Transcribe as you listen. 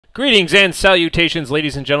Greetings and salutations,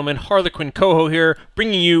 ladies and gentlemen. HarlequinCoHO here,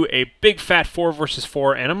 bringing you a big fat 4 versus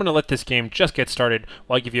 4, and I'm going to let this game just get started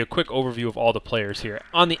while I give you a quick overview of all the players here.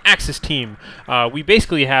 On the Axis team, we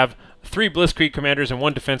basically have 3 Blitzkrieg commanders and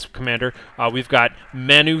 1 defense commander. We've got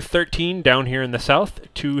Manu 13 down here in the south.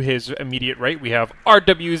 To his immediate right, we have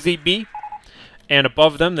RWZB, and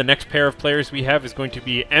above them, the next pair of players we have is going to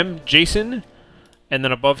be M. Jason. And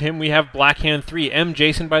then above him, we have Blackhand 3. M.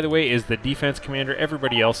 Jason, by the way, is the defense commander.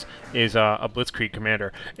 Everybody else is a Blitzkrieg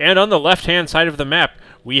commander. And on the left-hand side of the map,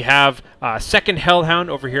 we have second Hellhound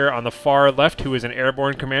over here on the far left, who is an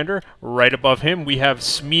airborne commander. Right above him, we have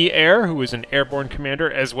Smee Air, who is an airborne commander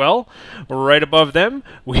as well. Right above them,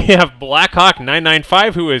 we have Blackhawk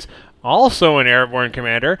 995, who is also an airborne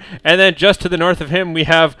commander. And then just to the north of him, we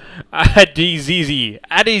have Adizizi,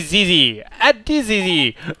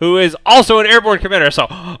 who is also an airborne commander. So,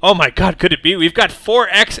 oh my god, could it be? We've got 4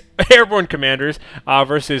 airborne commanders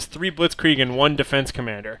versus 3 Blitzkrieg and 1 defense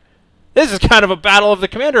commander. This is kind of a battle of the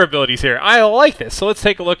commander abilities here. I like this. So let's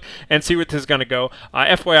take a look and see where this is going to go.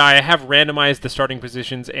 FYI, I have randomized the starting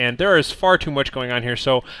positions, and there is far too much going on here.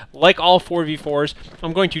 So, like all 4v4s,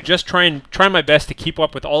 I'm going to just try my best to keep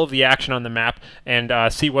up with all of the action on the map and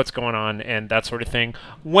see what's going on and that sort of thing.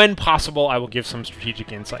 When possible, I will give some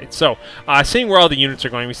strategic insights. So, seeing where all the units are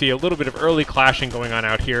going, we see a little bit of early clashing going on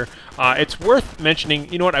out here. It's worth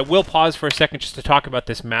mentioning, you know what, I will pause for a second just to talk about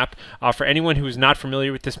this map. For anyone who is not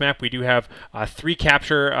familiar with this map, we do have 3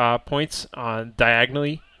 capture points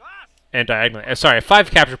diagonally and diagonally. Sorry, 5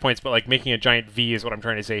 capture points, but like making a giant V is what I'm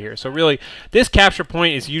trying to say here. So really, this capture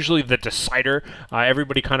point is usually the decider.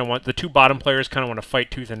 Everybody kind of wants, the 2 bottom players kind of want to fight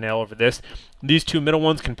tooth and nail over this. These 2 middle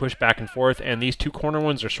ones can push back and forth, and these 2 corner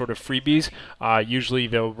ones are sort of freebies. Usually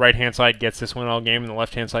the right-hand side gets this one all game, and the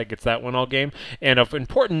left-hand side gets that one all game. And of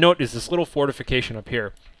important note is this little fortification up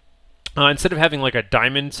here. Instead of having like a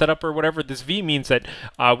diamond setup or whatever, this V means that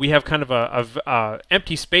we have kind of a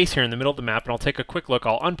empty space here in the middle of the map, and I'll take a quick look.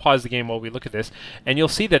 I'll unpause the game while we look at this, and you'll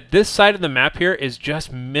see that this side of the map here is just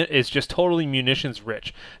totally munitions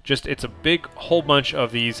rich. It's a big whole bunch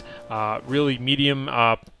of these really medium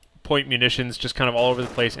point munitions just kind of all over the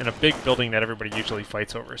place in a big building that everybody usually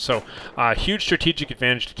fights over. So huge strategic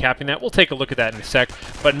advantage to capping that. We'll take a look at that in a sec.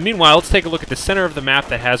 But meanwhile, let's take a look at the center of the map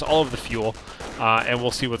that has all of the fuel. And we'll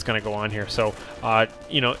see what's going to go on here. So,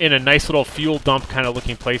 you know, in a nice little fuel dump kind of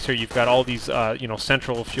looking place here, you've got all these, you know,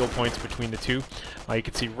 central fuel points between the 2. You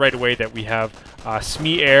can see right away that we have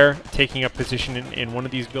Smee Air taking up position in one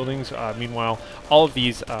of these buildings. Meanwhile, all of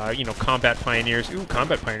these, you know, Combat Pioneers,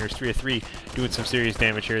 Combat Pioneers 3 of 3, doing some serious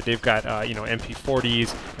damage here. They've got, you know,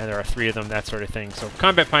 MP40s, and there are 3 of them, that sort of thing. So,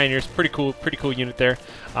 Combat Pioneers, pretty cool unit there.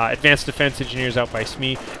 Advanced Defense Engineers out by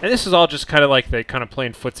Smee. And this is all just kind of like the kind of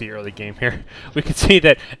playing footsie early game here. We can see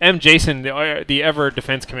that M. Jason, the ever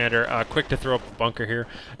defense commander, quick to throw up a bunker here.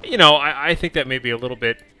 You know, I think that may be a little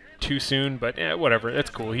bit too soon, but whatever. That's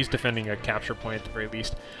cool. He's defending a capture point at the very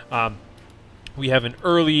least. We have an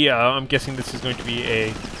early, I'm guessing this is going to be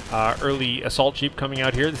a early assault jeep coming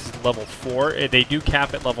out here. This is level 4. They do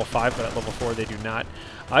cap at level 5, but at level 4 they do not.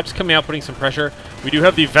 Just coming out, putting some pressure. We do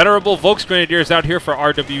have the venerable Volksgrenadiers out here for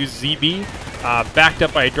RWZB, backed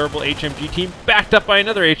up by a durable HMG team, backed up by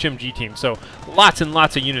another HMG team. So lots and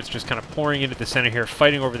lots of units just kind of pouring into the center here,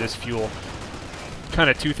 fighting over this fuel. Kind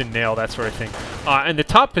of tooth and nail, that sort of thing. In the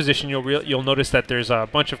top position, you'll notice that there's a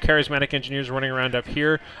bunch of charismatic engineers running around up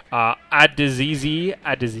here. Adizizi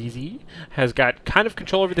has got kind of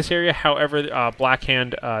control over this area. However,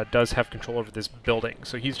 Blackhand does have control over this building,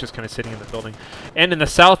 so he's just kind of sitting in the building. And in the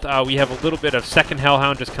south, we have a little bit of second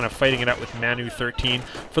Hellhound just kind of fighting it out with Manu 13.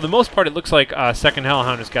 For the most part, it looks like second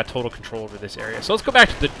Hellhound has got total control over this area. So let's go back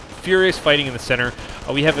to the furious fighting in the center.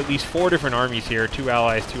 We have at least 4 different armies here, 2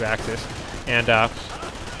 allies, 2 Axis. And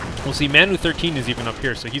we'll see Manu 13 is even up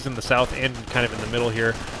here, so he's in the south and kind of in the middle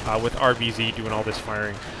here with RVZ doing all this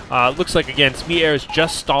firing. Looks like, again, Smee Air is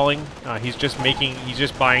just stalling. He's just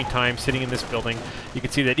buying time, sitting in this building. You can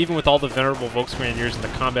see that even with all the venerable Volksgrenadiers and the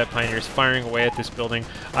Combat Pioneers firing away at this building,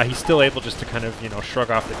 he's still able just to kind of, you know, shrug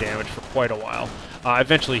off the damage for quite a while.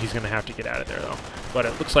 Eventually, he's going to have to get out of there, though. But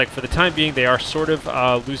it looks like, for the time being, they are sort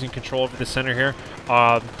of losing control over the center here.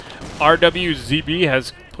 RWZB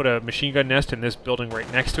has put a machine gun nest in this building right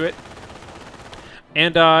next to it.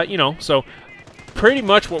 And, you know, so pretty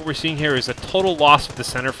much what we're seeing here is a total loss of the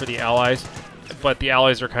center for the Allies, but the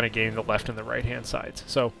Allies are kind of gaining the left and the right-hand sides.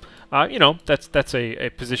 So, you know, that's a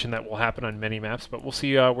position that will happen on many maps, but we'll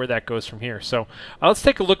see where that goes from here. So let's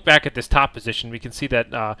take a look back at this top position. We can see that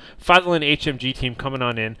Fatherland HMG team coming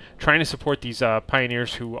on in, trying to support these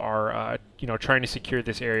Pioneers who are you know, trying to secure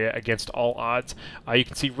this area against all odds. You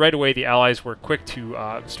can see right away the Allies were quick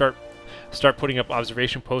to start putting up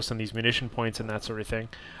observation posts on these munition points and that sort of thing.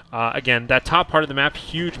 Again, that top part of the map,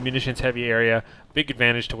 huge munitions heavy area, big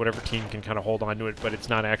advantage to whatever team can kind of hold on to it, but it's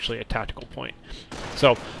not actually a tactical point.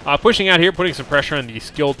 So pushing out here, putting some pressure on the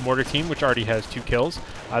skilled mortar team, which already has 2 kills.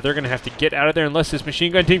 They're going to have to get out of there unless this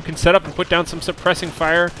machine gun team can set up and put down some suppressing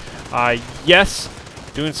fire. Yes,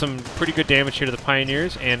 doing some pretty good damage here to the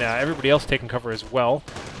Pioneers, and everybody else taking cover as well.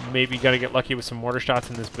 Maybe got to get lucky with some mortar shots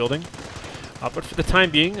in this building. But for the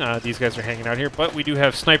time being, these guys are hanging out here, but we do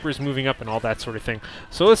have snipers moving up and all that sort of thing.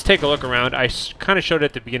 So let's take a look around. I kind of showed it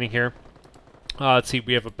at the beginning here. Let's see,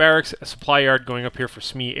 we have a barracks, a supply yard going up here for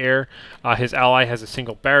SME Air. His ally has a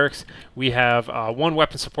single barracks. We have 1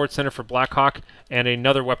 weapon support center for Blackhawk and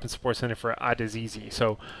another weapon support center for Adazizi.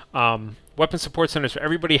 So weapon support centers for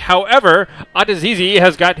everybody. However, Adazizi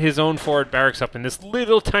has got his own forward barracks up in this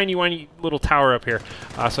little tiny little tower up here.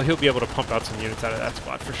 So he'll be able to pump out some units out of that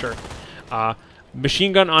spot for sure.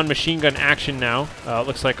 Machine gun on machine gun action now.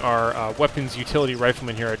 Looks like our weapons utility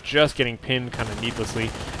riflemen here are just getting pinned kind of needlessly,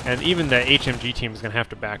 and even the HMG team is going to have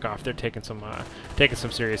to back off. They're taking some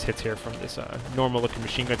serious hits here from this normal-looking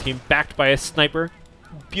machine gun team, backed by a sniper.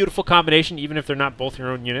 Beautiful combination, even if they're not both your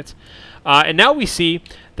own units. And now we see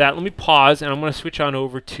that. Let me pause, and I'm going to switch on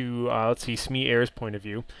over to let's see, SME Air's point of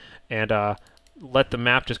view, and let the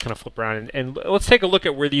map just kind of flip around, and let's take a look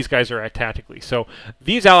at where these guys are at tactically. So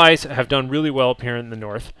these allies have done really well up here in the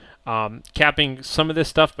north, capping some of this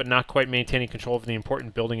stuff, but not quite maintaining control of the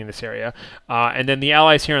important building in this area. And then the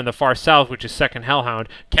allies here on the far south, which is 2nd Hellhound,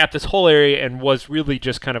 capped this whole area and was really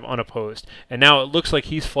just kind of unopposed. And now it looks like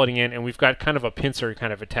he's flooding in, and we've got kind of a pincer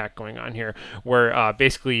kind of attack going on here, where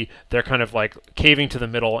basically they're kind of like caving to the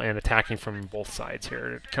middle and attacking from both sides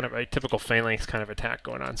here. Kind of a typical phalanx kind of attack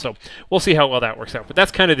going on. So we'll see how well that works out. But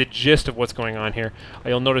that's kind of the gist of what's going on here.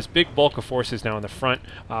 You'll notice big bulk of forces now in the front.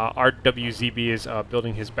 RWZB is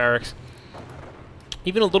building his barracks.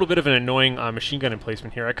 Even a little bit of an annoying machine gun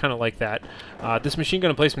emplacement here. I kind of like that. This machine gun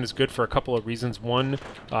emplacement is good for a couple of reasons. One,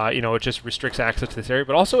 you know, it just restricts access to this area,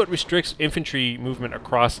 but also it restricts infantry movement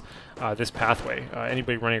across this pathway.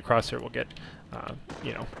 Anybody running across here will get,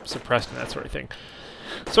 you know, suppressed and that sort of thing.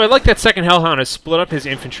 So I like that 2nd Hellhound has split up his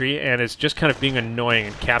infantry and is just kind of being annoying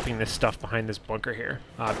and capping this stuff behind this bunker here.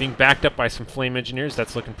 Being backed up by some flame engineers,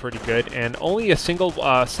 that's looking pretty good, and only a single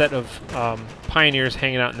set of Pioneers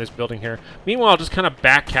hanging out in this building here. Meanwhile, just kind of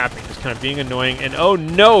back capping, just kind of being annoying, and oh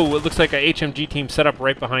no, it looks like a HMG team set up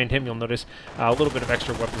right behind him. You'll notice a little bit of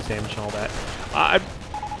extra weapons damage and all that.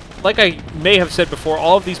 Like I may have said before,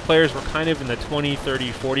 all of these players were kind of in the 20,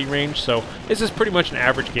 30, 40 range, so this is pretty much an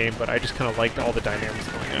average game, but I just kind of liked all the dynamics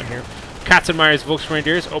going on here. Katzenmeyer's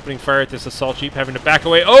Volksgrenadiers opening fire at this assault jeep, having to back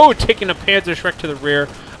away. Oh, taking a Panzerschreck to the rear,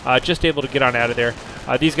 just able to get on out of there.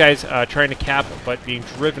 These guys trying to cap, but being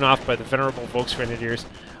driven off by the venerable Volksgrenadiers.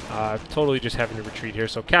 Totally just having to retreat here.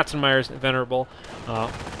 So Katzenmeyer's venerable,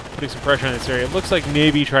 putting some pressure on this area. Looks like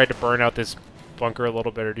maybe he tried to burn out this bunker a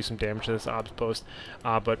little bit or do some damage to this obs post,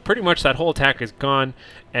 but pretty much that whole attack is gone,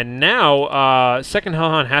 and now 2nd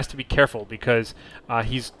Hellhound has to be careful because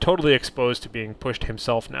he's totally exposed to being pushed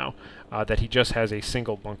himself now, that he just has a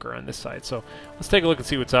single bunker on this side. So let's take a look and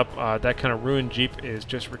see what's up. That kind of ruined jeep is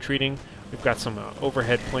just retreating. We've got some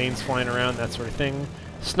overhead planes flying around, that sort of thing.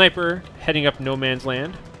 Sniper heading up no man's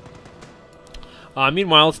land.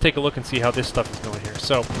 Meanwhile, let's take a look and see how this stuff is going here.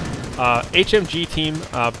 So HMG team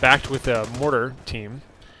backed with a mortar team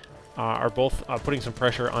are both putting some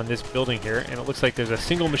pressure on this building here, and it looks like there's a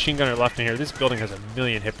single machine gunner left in here. This building has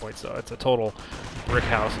 1,000,000 hit points, though. It's a total brick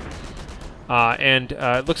house. And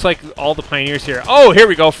it looks like all the Pioneers here. Oh, here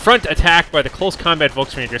we go. Front attack by the close combat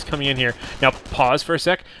Volksgrenadiers coming in here. Now, pause for a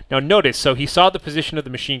sec. Now, notice, so he saw the position of the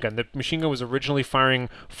machine gun. The machine gun was originally firing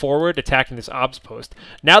forward, attacking this obs post.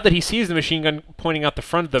 Now that he sees the machine gun pointing out the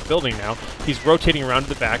front of the building now, he's rotating around to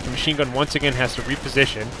the back. The machine gun once again has to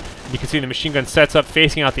reposition. You can see the machine gun sets up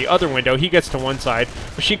facing out the other window. He gets to one side.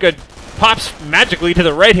 Machine gun pops magically to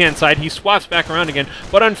the right-hand side. He swaps back around again.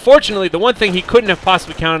 But unfortunately, the one thing he couldn't have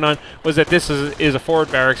possibly counted on was that this is a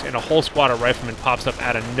forward barracks and a whole squad of riflemen pops up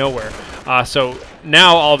out of nowhere. So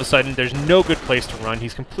now, all of a sudden, there's no good place to run.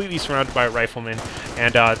 He's completely surrounded by riflemen.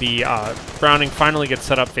 And the Browning finally gets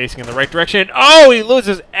set up facing in the right direction. Oh, he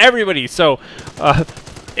loses everybody. So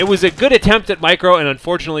it was a good attempt at micro, and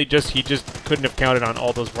unfortunately, he just couldn't have counted on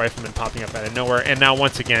all those riflemen popping up out of nowhere. And now,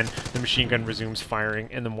 once again, the machine gun resumes firing,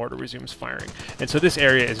 and the mortar resumes firing. And so this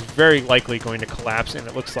area is very likely going to collapse, and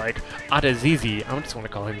it looks like Zizi, I just want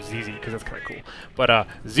to call him Zizi because that's kind of cool, but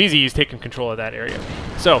Zizi is taking control of that area.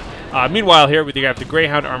 So, meanwhile, here we have the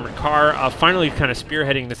Greyhound armored car finally kind of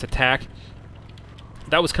spearheading this attack.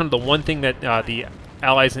 That was kind of the one thing that the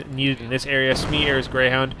Allies needed in this area. Smee Air's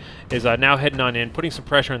Greyhound is now heading on in, putting some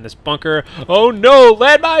pressure on this bunker. Oh no!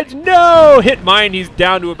 Landmines! No! Hit mine. He's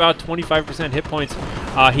down to about 25% hit points.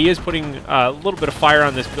 He is putting a little bit of fire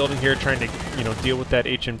on this building here, trying to deal with that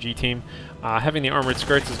HMG team. Having the armored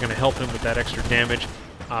skirts is going to help him with that extra damage.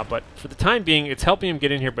 But for the time being, it's helping him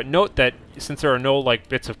get in here. But note that since there are no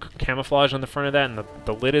bits of camouflage on the front of that, and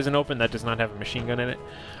the lid isn't open, that does not have a machine gun in it.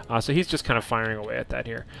 So he's just kind of firing away at that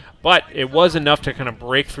here. But it was enough to kind of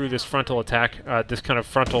break through this frontal attack, this kind of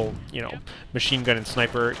frontal, machine gun and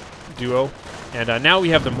sniper duo. And now we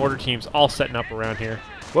have the mortar teams all setting up around here.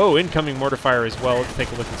 Whoa, incoming mortar fire as well. Let's take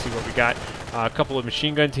a look and see what we got. A couple of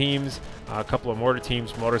machine gun teams, a couple of mortar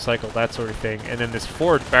teams, motorcycle, that sort of thing. And then this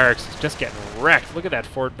forward barracks is just getting wrecked. Look at that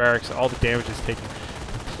forward barracks. All the damage is taken,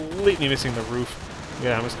 completely missing the roof.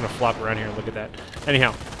 Yeah, I'm just going to flop around here and look at that.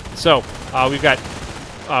 Anyhow, so we've got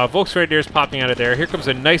Volkswagen's popping out of there. Here comes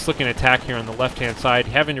a nice looking attack here on the left-hand side.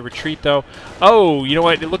 Having to retreat, though. Oh, you know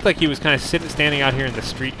what? It looked like he was kind of standing out here in the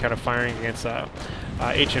street, kind of firing against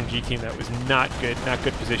HMG team. That was not good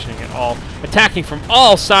positioning at all. Attacking from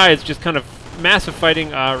all sides, just kind of massive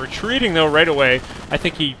fighting. Retreating, though, right away. I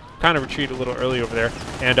think he kind of retreated a little early over there.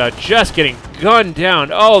 And just getting gunned down.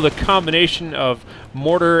 Oh, the combination of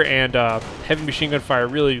mortar and heavy machine gun fire,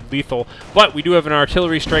 really lethal. But we do have an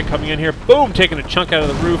artillery strike coming in here. Boom! Taking a chunk out of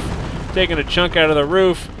the roof. Taking a chunk out of the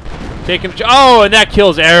roof. Oh, and that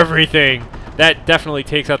kills everything. That definitely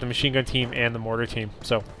takes out the machine gun team and the mortar team.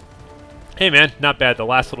 So, hey man, not bad. The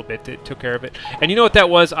last little bit took care of it. And you know what that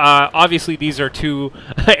was? Obviously, these are two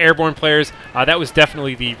airborne players. That was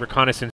definitely the reconnaissance